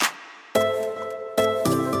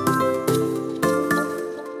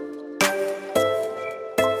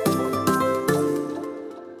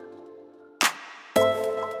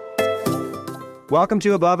Welcome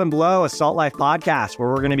to Above and Below, a Salt Life podcast, where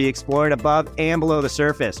we're going to be exploring above and below the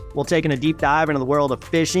surface. We'll take in a deep dive into the world of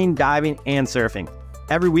fishing, diving, and surfing.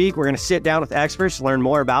 Every week, we're going to sit down with experts to learn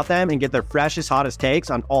more about them and get their freshest, hottest takes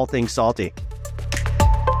on all things salty.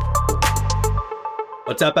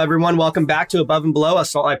 What's up, everyone? Welcome back to Above and Below, a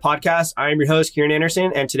Salt Life podcast. I'm your host, Kieran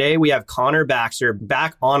Anderson, and today we have Connor Baxter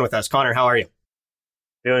back on with us. Connor, how are you?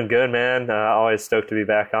 Doing good, man. Always stoked to be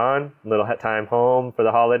back on. A little time home for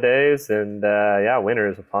the holidays, and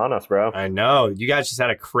winter is upon us, bro. I know. You guys just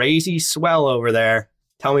had a crazy swell over there.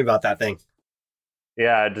 Tell me about that thing.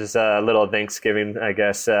 Yeah, just a little Thanksgiving, I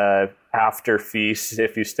guess, after feast,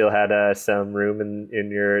 if you still had some room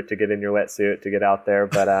to get in your wetsuit to get out there.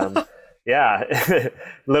 But yeah, a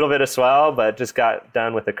little bit of swell, but just got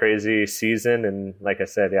done with a crazy season. And like I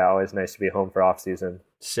said, yeah, always nice to be home for off season.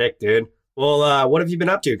 Sick, dude. Well, what have you been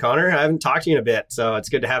up to, Connor? I haven't talked to you in a bit, so it's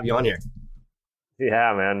good to have you on here.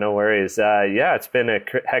 Yeah, man, no worries. It's been a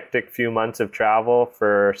hectic few months of travel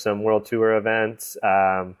for some World Tour events.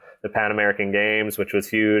 The Pan American Games, which was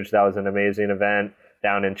huge. That was an amazing event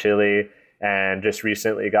down in Chile. And just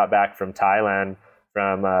recently got back from Thailand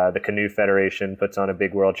from the Canoe Federation, puts on a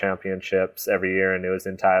big world championships every year, and it was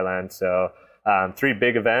in Thailand. So 3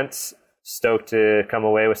 big events. Stoked to come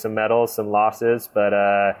away with some medals, some losses, but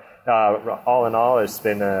all in all, it's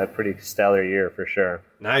been a pretty stellar year for sure.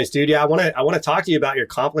 Nice, dude. Yeah, I want to talk to you about your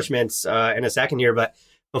accomplishments in a second here, but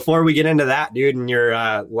before we get into that, dude, and your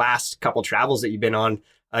last couple travels that you've been on,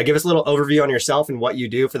 give us a little overview on yourself and what you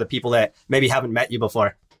do for the people that maybe haven't met you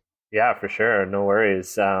before. Yeah, for sure. No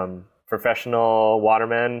worries. Professional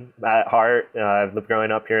waterman at heart.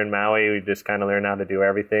 Growing up here in Maui, we just kind of learn how to do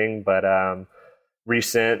everything. But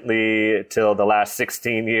recently, till the last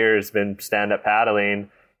 16 years, been stand-up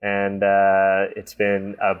paddling. And it's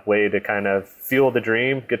been a way to kind of fuel the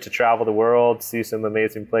dream, get to travel the world, see some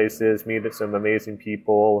amazing places, meet some amazing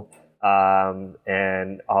people.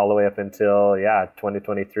 And all the way up until,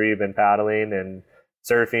 2023, been paddling and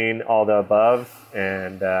surfing, all the above,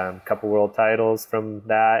 and a couple world titles from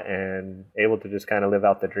that, and able to just kind of live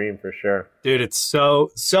out the dream for sure. Dude, it's so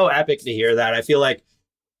epic to hear that. I feel like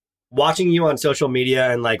watching you on social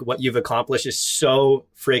media and like what you've accomplished is so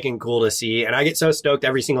freaking cool to see. And I get so stoked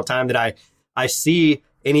every single time that I see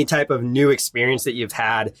any type of new experience that you've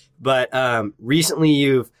had. But recently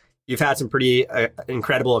you've had some pretty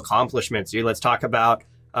incredible accomplishments, dude. Let's talk about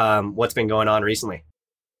what's been going on recently.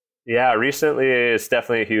 Yeah, recently is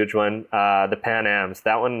definitely a huge one. The Pan Ams.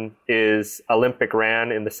 That one is Olympic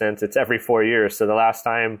ran in the sense it's every 4 years. So the last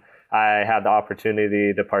time I had the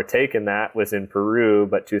opportunity to partake in that was in Peru,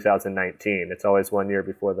 but 2019. It's always 1 year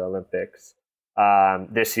before the Olympics.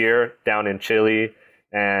 This year, down in Chile,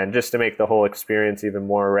 and just to make the whole experience even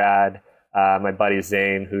more rad, my buddy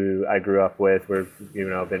Zane, who I grew up with, we've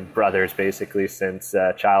been brothers basically since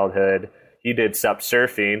childhood. He did SUP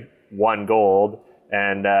surfing, won gold,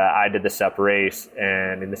 and I did the SUP race,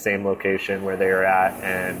 and in the same location where they were at,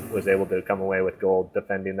 and was able to come away with gold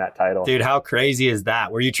defending that title. Dude, how crazy is that?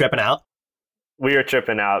 Were you tripping out? We were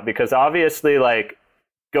tripping out because obviously, like,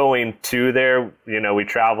 going to there, we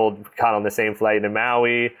traveled kind of on the same flight in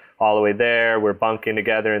Maui all the way there. We're bunking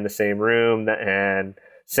together in the same room, and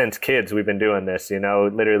since kids, we've been doing this,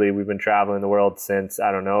 literally we've been traveling the world since,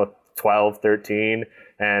 12, 13,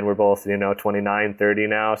 and we're both, 29, 30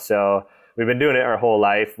 now. So we've been doing it our whole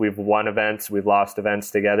life. We've won events, we've lost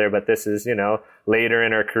events together, but this is, later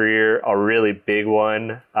in our career, a really big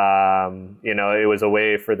one. It was a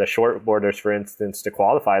way for the shortboarders, for instance, to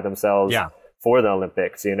qualify themselves for the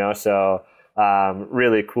Olympics, so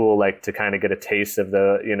really cool, like, to kind of get a taste of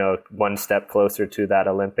the, one step closer to that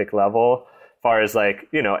Olympic level. As far as, like,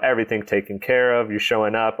 everything taken care of, you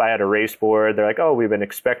showing up. I had a race board. They're like, oh, we've been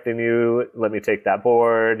expecting you. Let me take that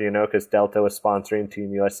board, because Delta was sponsoring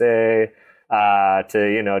Team USA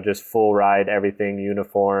to, just full ride everything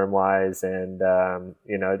uniform wise. And,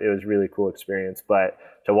 it was a really cool experience. But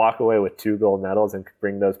to walk away with 2 gold medals and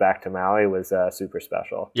bring those back to Maui was super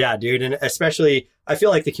special. Yeah, dude. And especially, I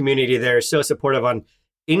feel like the community there is so supportive on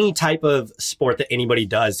any type of sport that anybody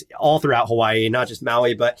does all throughout Hawaii, not just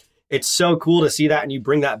Maui, but it's so cool to see that, and you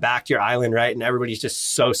bring that back to your island, right? And everybody's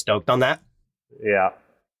just so stoked on that. Yeah,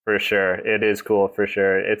 for sure. It is cool, for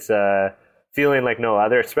sure. It's a feeling like no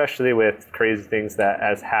other, especially with crazy things that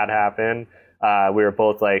has had happen. We were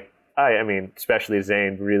both like, I mean, especially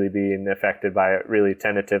Zane really being affected by it, really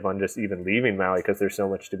tentative on just even leaving Maui because there's so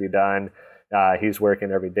much to be done. He's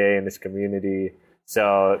working every day in this community.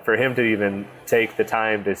 So for him to even take the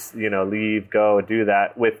time to, leave, go, do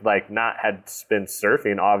that with, like, not had been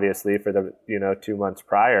surfing, obviously, for the, 2 months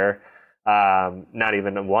prior, not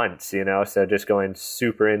even once, you know, so just going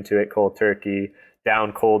super into it cold turkey,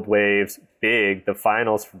 down cold waves, big. The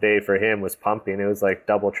finals day for him was pumping. It was like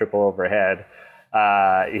double, triple overhead.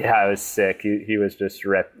 Yeah, it was sick. He was just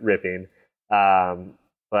ripping.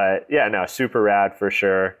 But yeah, no, super rad for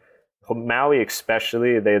sure. Maui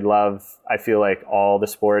especially, they love, I feel like all the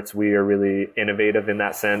sports, we are really innovative in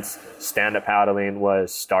that sense. Stand-up paddling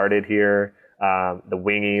was started here. The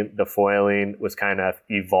winging, the foiling was kind of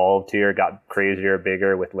evolved here, got crazier,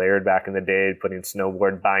 bigger with Laird back in the day, putting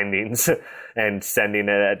snowboard bindings and sending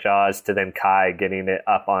it at Jaws to then Kai getting it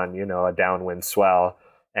up on, you know, a downwind swell.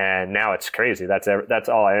 And now it's crazy. That's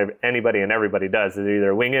all anybody and everybody does is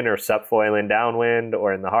either winging or sup foiling downwind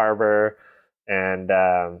or in the harbor. And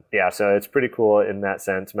yeah, so it's pretty cool in that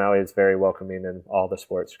sense. Maui is very welcoming and all the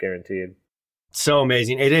sports guaranteed. So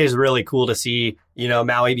amazing. It is really cool to see, you know,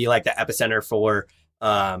 Maui be like the epicenter for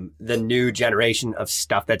the new generation of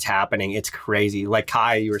stuff that's happening. It's crazy. Like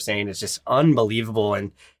Kai, you were saying, it's just unbelievable.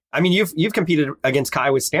 And I mean, you've competed against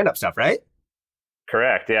Kai with stand-up stuff, right?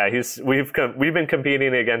 Correct. Yeah, we've been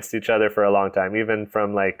competing against each other for a long time, even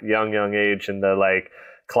from like young age in the like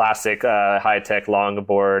classic high-tech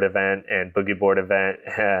longboard event and boogie board event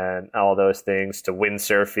and all those things to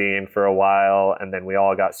windsurfing for a while. And then we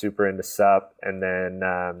all got super into SUP. And then,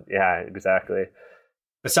 yeah, exactly.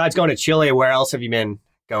 Besides going to Chile, where else have you been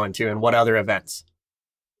going to and what other events?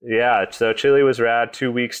 Yeah, so Chile was rad.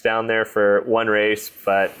 2 weeks down there for one race,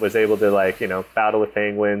 but was able to like, you know, battle with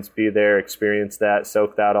penguins, be there, experience that,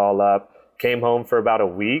 soak that all up. Came home for about a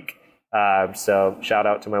week. So shout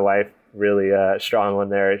out to my wife. Really strong one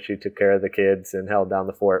there. She took care of the kids and held down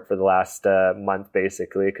the fort for the last month,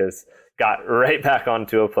 basically, because got right back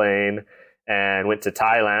onto a plane and went to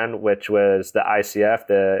Thailand, which was the ICF,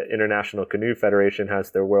 the International Canoe Federation,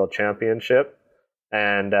 has their world championship.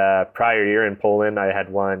 And prior year in Poland, I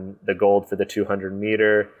had won the gold for the 200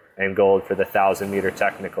 meter and gold for the 1,000 meter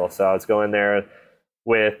technical. So I was going there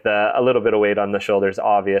with a little bit of weight on the shoulders,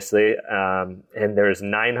 obviously. And there's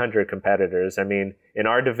 900 competitors. I mean, in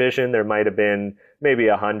our division, there might have been maybe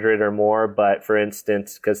 100 or more. But for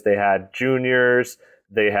instance, because they had juniors,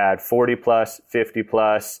 they had 40 plus, 50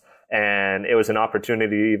 plus, and it was an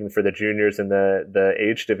opportunity even for the juniors and the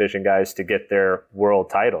age division guys to get their world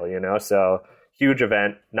title, you know? So huge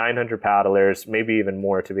event, 900 paddlers, maybe even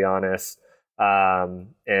more, to be honest. And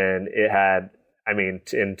it had, I mean,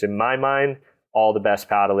 to my mind, all the best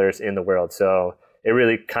paddlers in the world. So it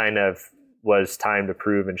really kind of was time to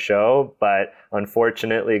prove and show, but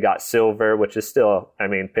unfortunately got silver, which is still, I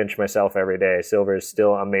mean, pinch myself every day. Silver is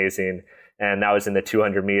still amazing. And that was in the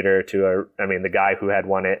 200 meter to the guy who had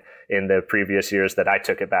won it in the previous years that I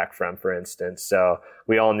took it back from, for instance. So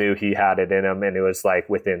we all knew he had it in him, and it was like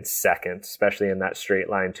within seconds, especially in that straight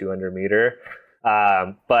line 200 meter.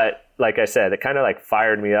 But like I said, it kind of like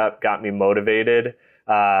fired me up, got me motivated.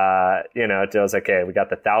 You know, I was like, okay, we got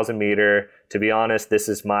the 1,000 meter. To be honest, this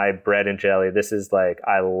is my bread and jelly. This is like,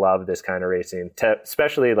 I love this kind of racing,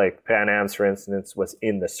 especially like Pan Am's, for instance, was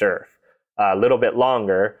in the surf, a little bit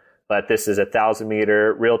longer, but this is 1,000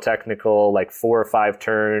 meter, real technical, like 4 or 5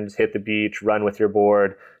 turns, hit the beach, run with your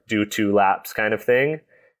board, do 2 laps kind of thing.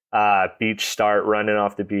 Beach start, running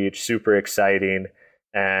off the beach, super exciting.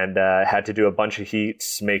 And had to do a bunch of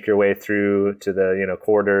heats, make your way through to the, you know,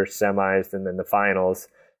 quarter, semis, and then the finals.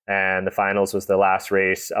 And the finals was the last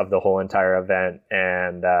race of the whole entire event,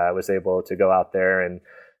 and was able to go out there and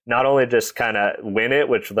not only just kind of win it,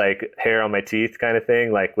 which like hair on my teeth kind of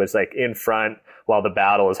thing, like was like in front while the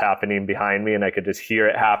battle was happening behind me, and I could just hear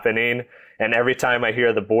it happening. And every time I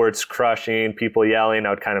hear the boards crushing, people yelling, I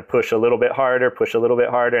would kind of push a little bit harder,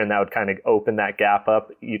 and that would kind of open that gap up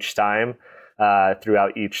each time.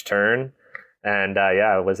 Throughout each turn. And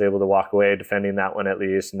yeah, I was able to walk away defending that one, at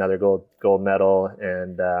least another gold medal,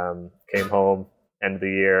 and came home end of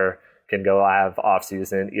the year, can go have off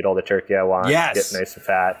season, eat all the turkey I want, yes, get nice and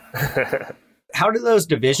fat. How do those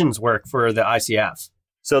divisions work for the ICF?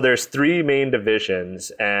 So there's 3 main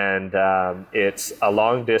divisions, and it's a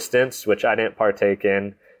long distance, which I didn't partake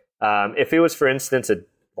in. If it was, for instance, a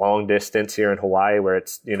long distance here in Hawaii where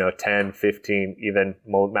it's, you know, 10, 15, even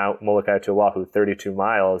Mount Molokai to Oahu, 32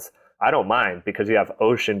 miles, I don't mind because you have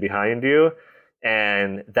ocean behind you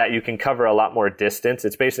and that you can cover a lot more distance.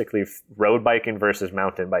 It's basically road biking versus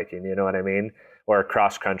mountain biking, you know what I mean? Or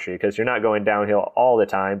cross country, because you're not going downhill all the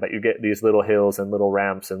time, but you get these little hills and little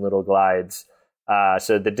ramps and little glides.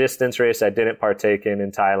 So the distance race I didn't partake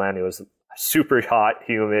in Thailand. It was super hot,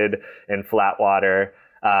 humid, and flat water.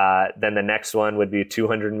 Then the next one would be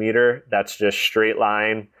 200 meter. That's just straight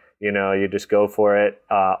line. You know, you just go for it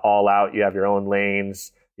all out. You have your own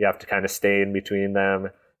lanes. You have to kind of stay in between them.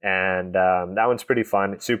 And that one's pretty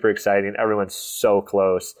fun. It's super exciting. Everyone's so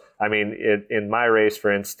close. I mean, in my race,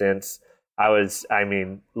 for instance, I was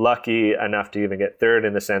lucky enough to even get third,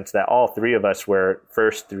 in the sense that all three of us were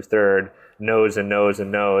first through third, nose and nose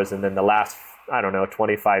and nose. And then the last,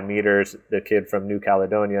 25 meters, the kid from New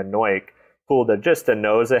Caledonia, Noik, pulled just a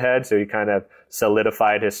nose ahead. So he kind of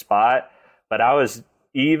solidified his spot. But I was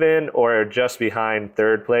even or just behind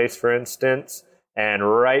third place, for instance. And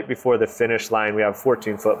right before the finish line, we have a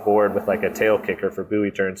 14-foot board with like a tail kicker for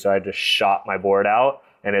buoy turn. So I just shot my board out,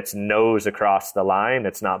 and it's nose across the line.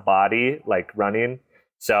 It's not body, like running.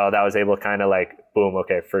 So that was able to kind of like, boom,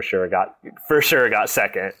 okay, for sure got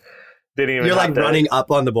second. Didn't even. You're like running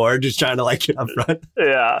up on the board, just trying to like get up front.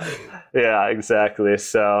 Yeah, exactly.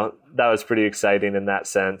 So that was pretty exciting in that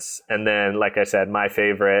sense. And then, like I said, my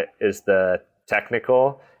favorite is the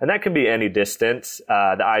technical, and that can be any distance.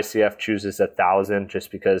 The ICF chooses 1,000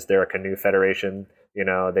 just because they're a canoe federation.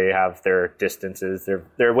 They have their distances.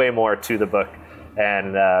 They're way more to the book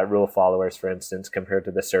and rule followers, for instance, compared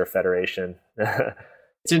to the Surf Federation.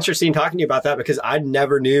 It's interesting talking to you about that, because I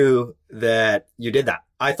never knew that you did that.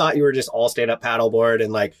 I thought you were just all stand-up paddleboard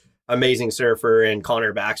and like amazing surfer and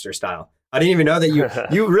Connor Baxter style. I didn't even know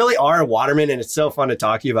that you really are a waterman, and it's so fun to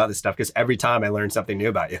talk to you about this stuff, because every time I learn something new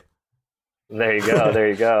about you. There you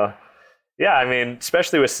go. Yeah, I mean,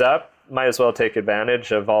 especially with SUP, might as well take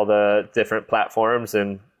advantage of all the different platforms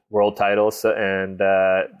and world titles, and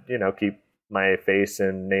keep my face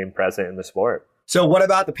and name present in the sport. So what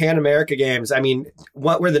about the Pan America Games? I mean,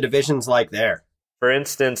 what were the divisions like there? For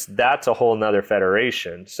instance, that's a whole nother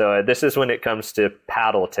federation. So this is when it comes to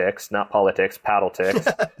paddletics, not politics, paddletics.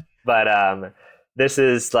 But this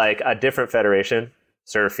is like a different federation,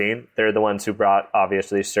 surfing. They're the ones who brought,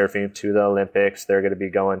 obviously, surfing to the Olympics. They're going to be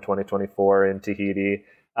going 2024 in Tahiti.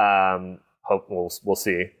 Hope we'll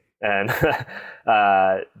see. And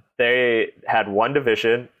they had one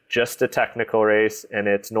division, just a technical race, and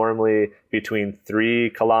it's normally between 3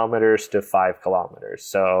 kilometers to 5 kilometers.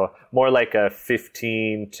 So more like a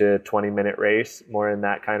 15 to 20 minute race, more in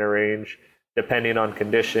that kind of range, depending on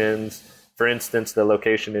conditions. For instance, the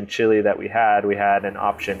location in Chile that we had an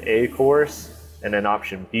option A course and an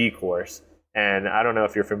option B course. And I don't know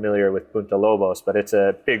if you're familiar with Punta Lobos, but it's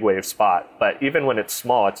a big wave spot. But even when it's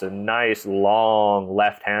small, it's a nice long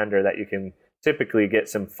left-hander that you can typically get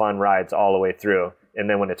some fun rides all the way through. And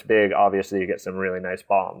then when it's big, obviously you get some really nice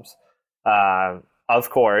bombs. Of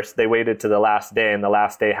course, they waited to the last day, and the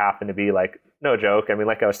last day happened to be like, no joke. I mean,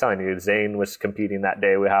 like I was telling you, Zane was competing that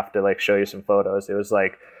day. We have to like show you some photos. It was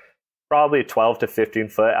like probably 12 to 15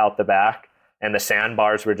 foot out the back, and the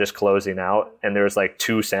sandbars were just closing out. And there was like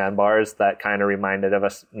 2 sandbars that kind of reminded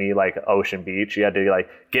me like Ocean Beach. You had to like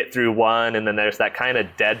get through one, and then there's that kind of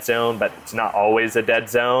dead zone, but it's not always a dead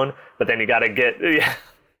zone. But then you got to get...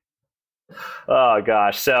 Oh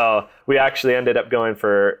gosh. So we actually ended up going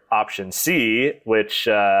for option C, which,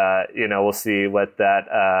 we'll see what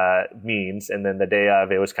that means. And then the day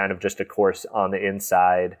of, it was kind of just a course on the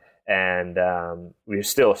inside. And we were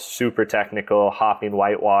still super technical, hopping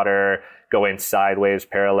whitewater, going sideways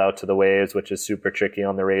parallel to the waves, which is super tricky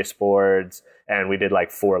on the race boards. And we did like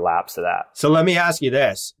 4 laps of that. So let me ask you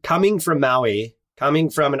this. Coming from Maui, coming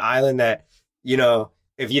from an island that,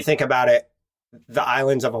 if you think about it, the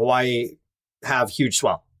islands of Hawaii have huge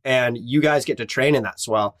swell, and you guys get to train in that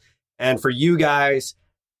swell. And for you guys,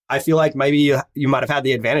 I feel like maybe you might have had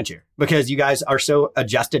the advantage here, because you guys are so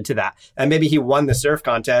adjusted to that. And maybe he won the surf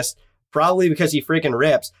contest probably because he freaking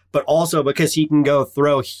rips, but also because he can go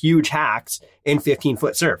throw huge hacks in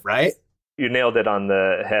 15-foot surf, right? You nailed it on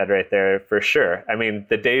the head right there, for sure. I mean,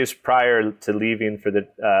 the days prior to leaving for the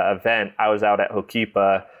event, I was out at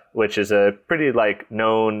Hokipa, which is a pretty like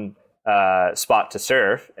known spot to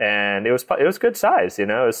surf, and it was good size. It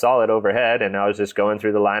was solid overhead, and I was just going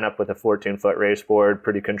through the lineup with a 14-foot race board,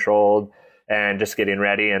 pretty controlled, and just getting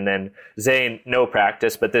ready. And then Zane, no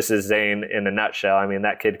practice, but this is Zane in a nutshell. I mean,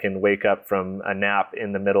 that kid can wake up from a nap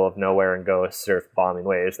in the middle of nowhere and go surf bombing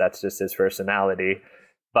waves. That's just his personality.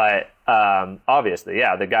 But obviously,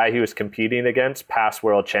 yeah, the guy he was competing against, past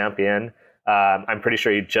world champion, I'm pretty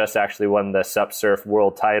sure he just actually won the SUP Surf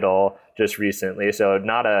world title just recently. So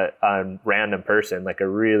not a random person, like a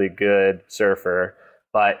really good surfer,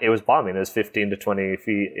 but it was bombing. It was 15 to 20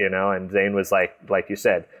 feet, and Zane was like you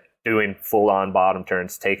said, doing full on bottom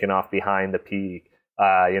turns, taking off behind the peak,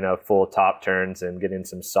 full top turns and getting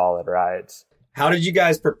some solid rides. How did you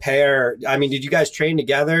guys prepare? I mean, did you guys train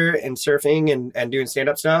together in surfing and doing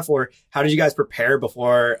stand-up stuff, or how did you guys prepare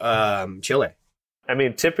before Chile? I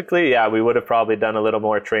mean, typically, yeah, we would have probably done a little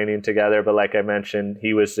more training together. But like I mentioned,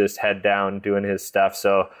 he was just head down doing his stuff.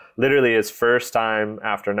 So literally his first time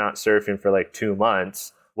after not surfing for like 2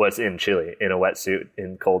 months was in Chile in a wetsuit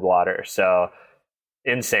in cold water. So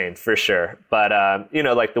insane for sure. But,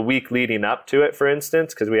 like the week leading up to it, for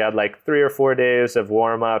instance, because we had like 3 or 4 days of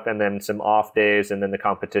warm up and then some off days and then the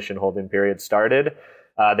competition holding period started.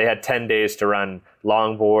 They had 10 days to run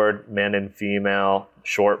longboard, men and female,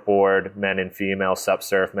 shortboard, men and female, sup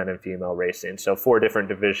surf, men and female racing. So 4 different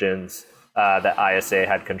divisions that ISA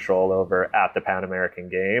had control over at the Pan American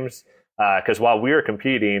Games. Because while we were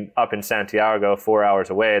competing up in Santiago, 4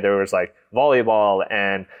 hours away, there was like volleyball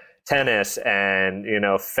and tennis and,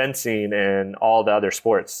 fencing and all the other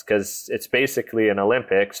sports. Because it's basically an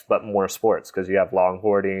Olympics, but more sports because you have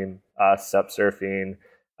longboarding, sup surfing,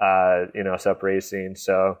 sup racing.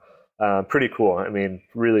 So pretty cool. I mean,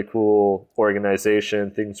 really cool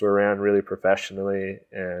organization. Things were ran really professionally,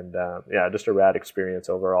 and just a rad experience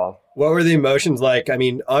overall. What were the emotions like? I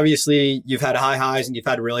mean, obviously you've had high highs and you've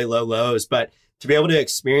had really low lows, but to be able to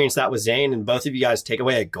experience that with Zane and both of you guys take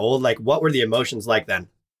away a gold, like what were the emotions like then?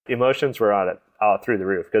 Emotions were on it all through the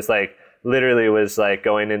roof because like literally was like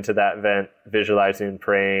going into that event, visualizing,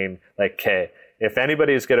 praying, like, okay, if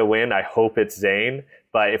anybody's going to win, I hope it's Zane.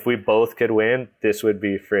 But if we both could win, this would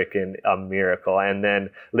be freaking a miracle. And then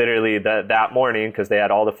literally that morning, because they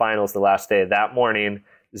had all the finals the last day, that morning,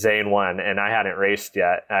 Zane won. And I hadn't raced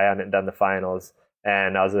yet. I hadn't done the finals.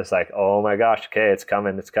 And I was just like, oh my gosh, okay, it's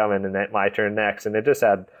coming. And then my turn next. And it just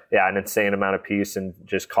had, an insane amount of peace and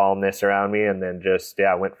just calmness around me. And then just,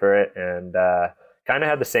 went for it. And kind of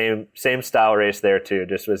had the same style race there too.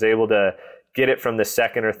 Just was able to get it from the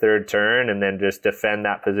second or third turn and then just defend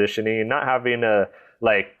that positioning, not having to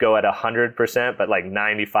like go at 100%, but like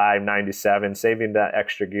 95, 97, saving that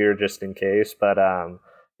extra gear just in case. But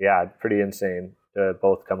pretty insane to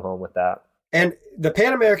both come home with that. And the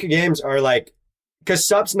Pan American Games are like, because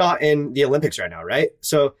SUP's not in the Olympics right now, right?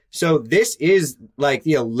 So this is like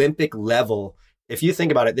the Olympic level. If you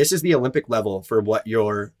think about it, this is the Olympic level for what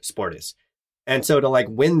your sport is. And so to like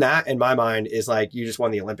win that in my mind is like, you just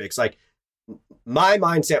won the Olympics. Like my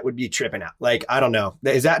mindset would be tripping out. Like, I don't know.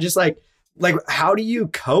 Is that just like, how do you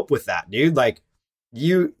cope with that, dude? Like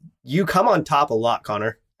you come on top a lot,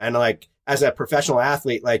 Connor. And like, as a professional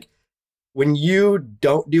athlete, like when you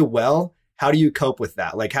don't do well, how do you cope with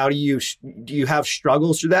that? Like, how do you have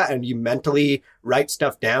struggles through that? And you mentally write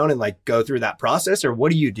stuff down and like go through that process, or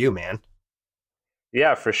what do you do, man?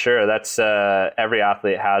 Yeah, for sure. That's every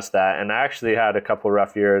athlete has that. And I actually had a couple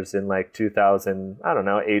rough years in like 18,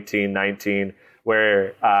 19,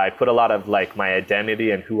 where I put a lot of like my identity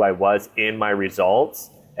and who I was in my results.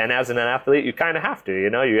 And as an athlete, you kind of have to,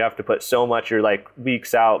 you have to put so much, you're like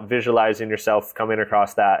weeks out visualizing yourself coming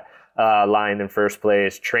across that line in first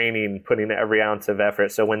place, training, putting every ounce of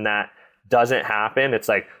effort. So when that doesn't happen, it's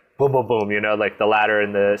like boom, boom, boom, like the ladder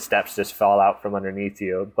and the steps just fall out from underneath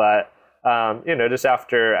you. But, just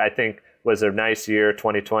after, I think was a nice year,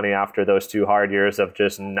 2020, after those 2 hard years of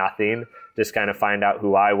just nothing, just kind of find out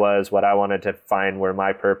who I was, what I wanted to find, where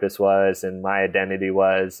my purpose was and my identity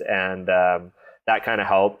was. And that kind of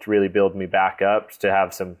helped really build me back up to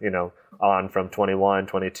have some, on from 21,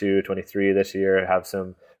 22, 23 this year, have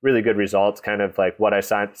some really good results, kind of like what I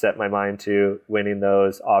set my mind to, winning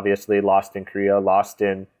those. Obviously lost in Korea, lost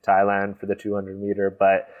in Thailand for the 200 meter,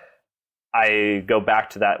 but I go back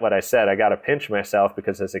to that, what I said, I got to pinch myself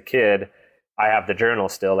because as a kid, I have the journal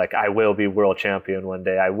still, like I will be world champion one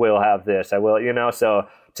day. I will have this, I will, so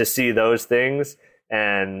to see those things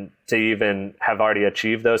and to even have already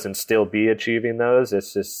achieved those and still be achieving those,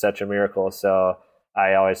 it's just such a miracle. So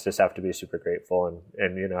I always just have to be super grateful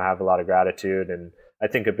and have a lot of gratitude. And I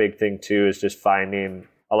think a big thing too is just finding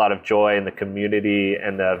a lot of joy in the community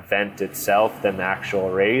and the event itself than the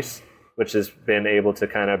actual race, which has been able to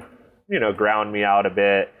kind of ground me out a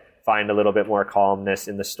bit, find a little bit more calmness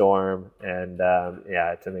in the storm. And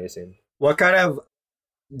it's amazing. What kind of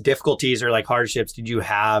difficulties or like hardships did you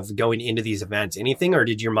have going into these events? Anything, or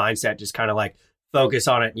did your mindset just kind of like focus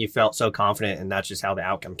on it and you felt so confident and that's just how the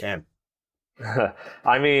outcome came?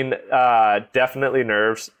 I mean, definitely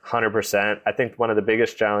nerves, 100%. I think one of the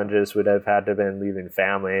biggest challenges would have had to have been leaving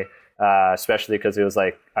family, especially because it was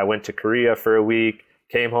like I went to Korea for a week,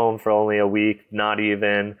 came home for only a week, not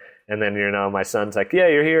even. And then, my son's like, yeah,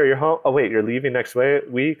 you're here, you're home. Oh, wait, you're leaving next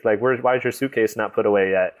week? Like, why is your suitcase not put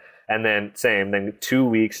away yet? And then then 2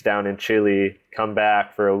 weeks down in Chile, come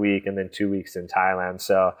back for a week, and then 2 weeks in Thailand.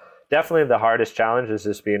 So definitely the hardest challenge is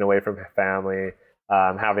just being away from family,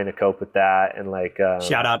 having to cope with that. And like,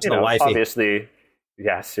 shout out to the wifey. Obviously,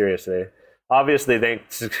 yeah, seriously. obviously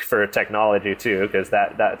thanks for technology too, because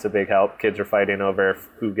that's a big help. Kids are fighting over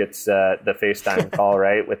who gets the FaceTime call,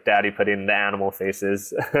 right? With daddy putting the animal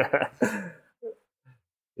faces.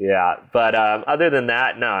 Yeah, but other than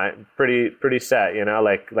that, no, pretty set. You know,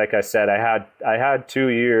 like I said, I had 2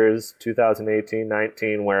 years, 2018,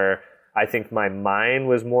 19, where I think my mind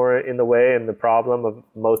was more in the way and the problem of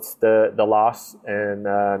most the loss and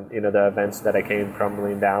the events that I came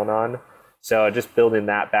crumbling down on. So just building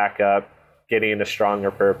that back up, getting a stronger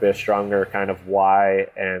purpose, stronger kind of why,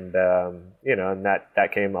 and and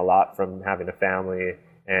that came a lot from having a family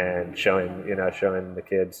and showing the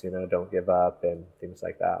kids, don't give up and things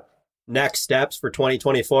like that. Next steps for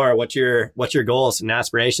 2024. What's your goals and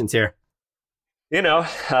aspirations here?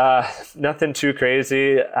 Nothing too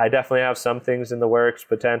crazy. I definitely have some things in the works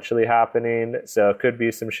potentially happening, so it could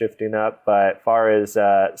be some shifting up. But far as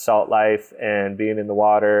salt life and being in the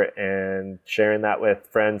water and sharing that with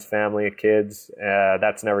friends, family, kids,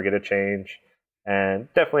 that's never going to change. And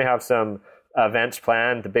definitely have some events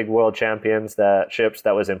planned. The big world championships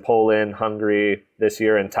that was in Poland, Hungary this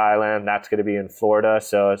year, in Thailand. That's going to be in Florida,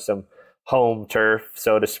 so some home turf,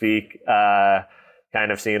 so to speak.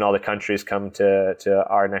 Kind of seeing all the countries come to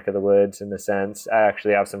our neck of the woods in a sense. I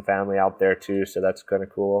actually have some family out there too, so that's kind of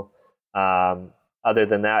cool. Other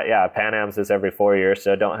than that, yeah, Pan Am's is every 4 years,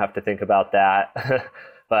 so don't have to think about that.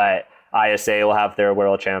 But ISA will have their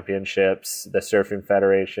world championships, the Surfing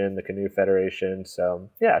Federation, the Canoe Federation. So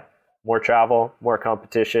yeah, more travel, more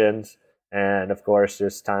competitions, and of course,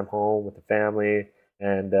 just time home with the family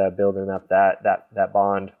and building up that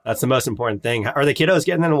bond. That's the most important thing. Are the kiddos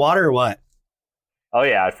getting in the water or what? Oh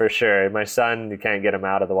yeah, for sure. My son, you can't get him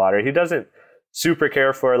out of the water. He doesn't super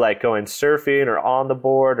care for like going surfing or on the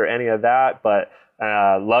board or any of that, but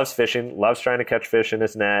loves fishing, loves trying to catch fish in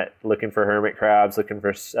his net, looking for hermit crabs, looking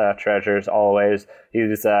for treasures always.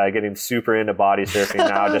 He's getting super into body surfing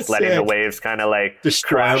now, just letting the waves kind of like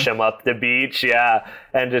crash him up the beach. Yeah.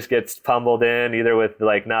 And just gets pummeled in either with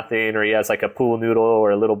like nothing, or he has like a pool noodle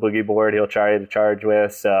or a little boogie board he'll try to charge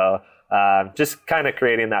with. So just kind of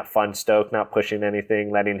creating that fun stoke, not pushing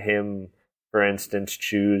anything, letting him, for instance,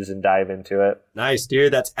 choose and dive into it. Nice,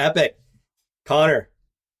 dude. That's epic. Connor,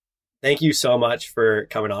 thank you so much for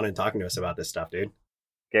coming on and talking to us about this stuff, dude.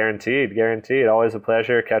 Guaranteed. Always a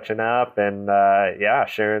pleasure catching up and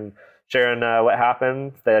sharing what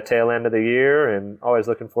happened the tail end of the year, and always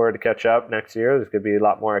looking forward to catch up next year. There's going to be a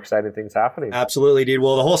lot more exciting things happening. Absolutely, dude.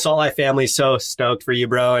 Well, the whole Salt Life family is so stoked for you,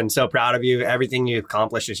 bro, and so proud of you. Everything you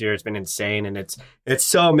accomplished this year has been insane, and it's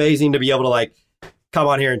so amazing to be able to like come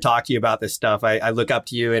on here and talk to you about this stuff. I look up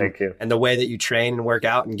to you and, Thank you. And the way that you train and work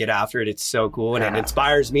out and get after it. It's so cool, and it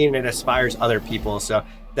inspires me and it inspires other people. So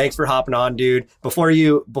thanks for hopping on, dude. Before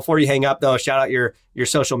you hang up though, shout out your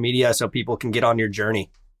social media so people can get on your journey.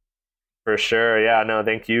 For sure. Yeah, no,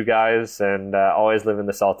 thank you guys. And always living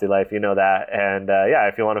the salty life. You know that. And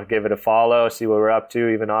if you want to give it a follow, see what we're up to,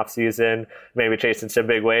 even off season, maybe chasing some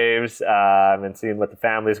big waves and seeing what the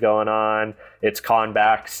family's going on. It's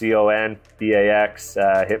Conbax,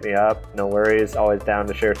 CONBAX. Hit me up. No worries. Always down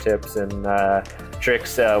to share tips and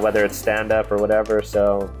tricks, whether it's stand up or whatever.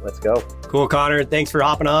 So let's go. Cool, Connor. Thanks for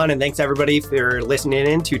hopping on. And thanks everybody for listening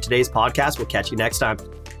in to today's podcast. We'll catch you next time.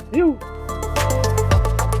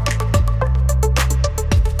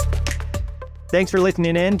 Thanks for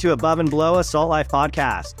listening in to Above and Below, a Salt Life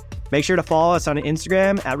podcast. Make sure to follow us on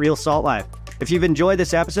Instagram at Real Salt Life. If you've enjoyed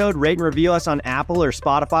this episode, rate and review us on Apple or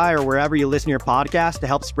Spotify or wherever you listen to your podcast to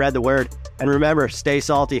help spread the word. And remember, stay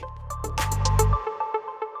salty.